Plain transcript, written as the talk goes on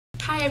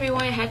Hi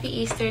everyone, happy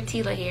Easter,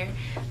 Tila here.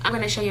 I'm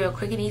going to show you a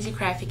quick and easy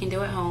craft you can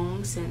do at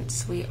home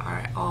since we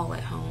are all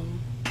at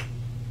home.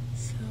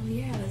 So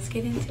yeah, let's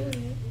get into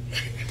it.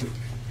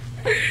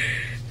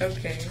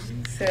 Okay,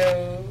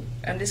 so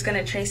I'm just going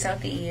to trace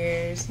out the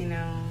ears, you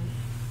know,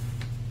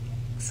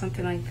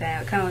 something like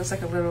that. It kind of looks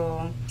like a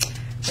little,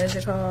 what is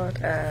it called?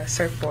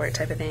 Surfboard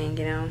type of thing,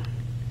 you know.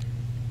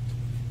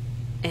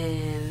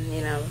 And,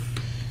 you know,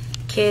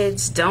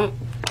 kids, don't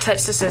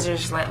touch the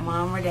scissors. Let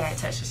mom or dad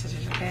touch the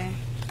scissors, okay?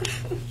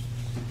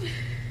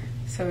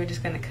 So we're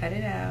just gonna cut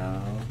it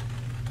out.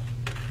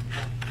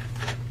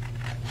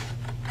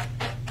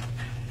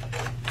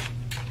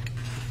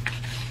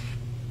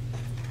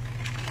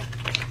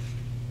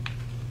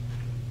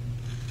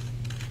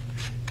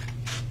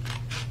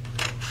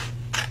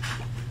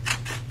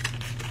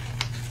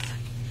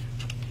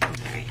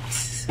 Alright,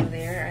 so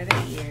there are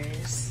the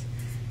ears.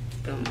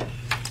 Boom.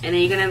 And then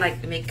you're gonna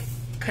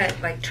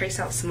like trace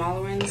out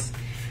smaller ones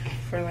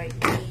for like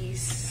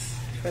these,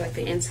 for like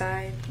the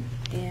inside.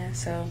 Yeah,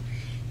 so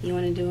you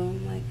want to do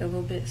them like a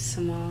little bit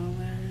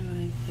smaller,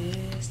 like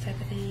this type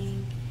of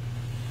thing.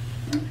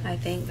 I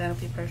think that'll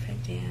be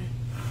perfect. Yeah.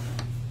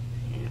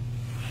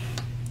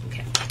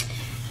 Okay.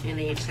 And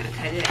then you're just gonna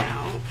cut it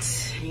out,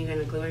 and you're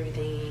gonna glue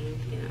everything,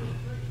 you know.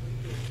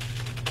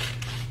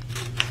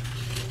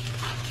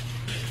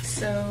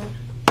 So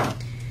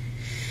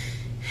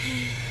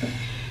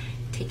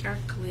take our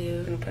glue.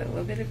 I'm gonna put a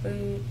little bit of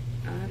glue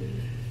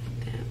on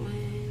that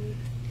one.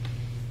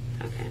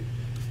 Okay.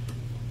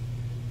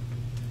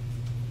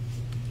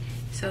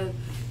 So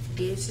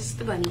this is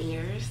the bunny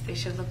ears. They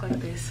should look like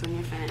this when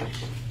you're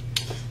finished.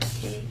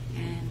 Okay,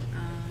 and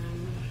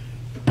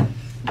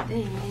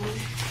then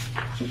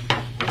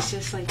it's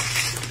just like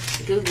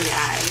googly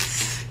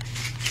eyes.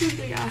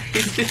 Googly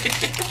eyes.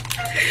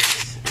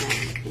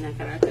 And you know,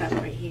 got our cup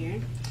right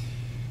here.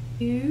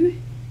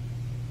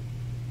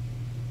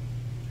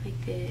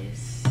 Like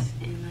this,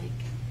 and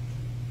like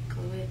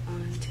glue it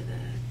onto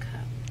the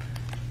cup.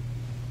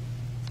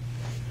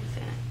 Like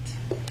that.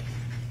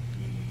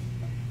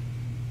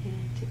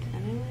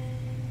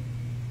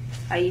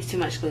 I use too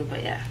much glue,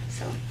 but yeah,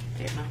 so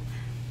there you go.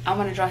 I'm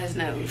gonna draw his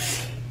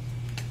nose.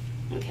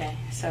 Okay,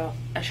 so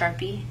a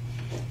Sharpie.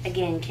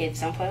 Again,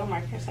 kids, don't play with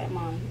markers like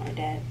mom or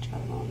dad. Draw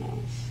a little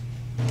nose.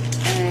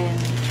 And then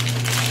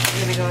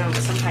we're gonna go in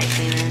with some pipe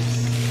cleaners.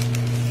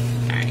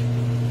 Alright.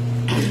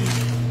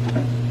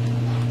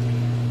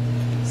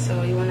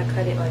 So you wanna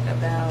cut it like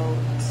about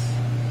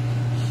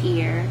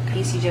here.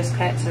 Piece you just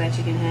cut so that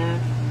you can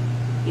have.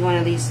 You want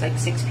at least like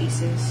 6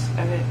 pieces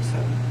of it, so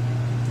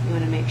you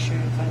want to make sure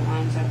it like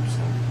lines up.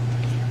 So,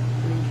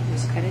 and then you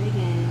just cut it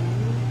again,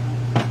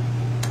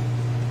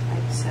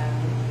 like so,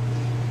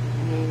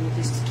 and then you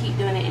just keep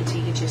doing it until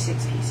you get your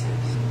 6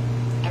 pieces.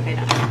 Okay,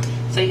 done.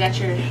 So you got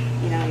your,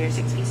 you know, your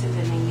 6 pieces,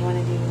 and then you want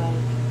to do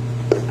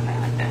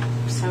like that.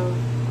 So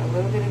a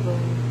little bit of glue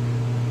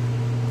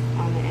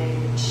on the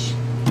edge,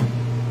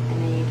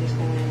 and then you're just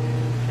gonna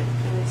put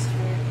this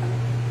here,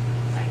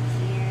 right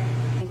here,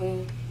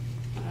 glue.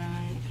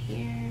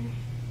 Here,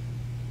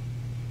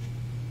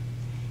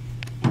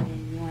 and then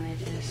you want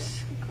to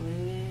just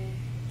glue it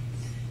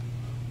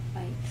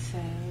like so,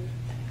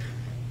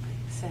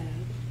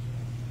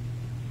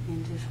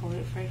 and just hold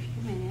it for a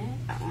few minutes,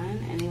 that one,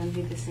 and you want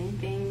to do the same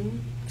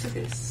thing to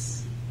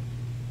this.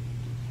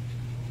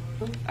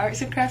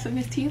 Arts and Crafts with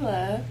Miss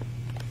Tila.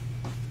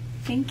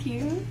 Thank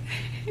you.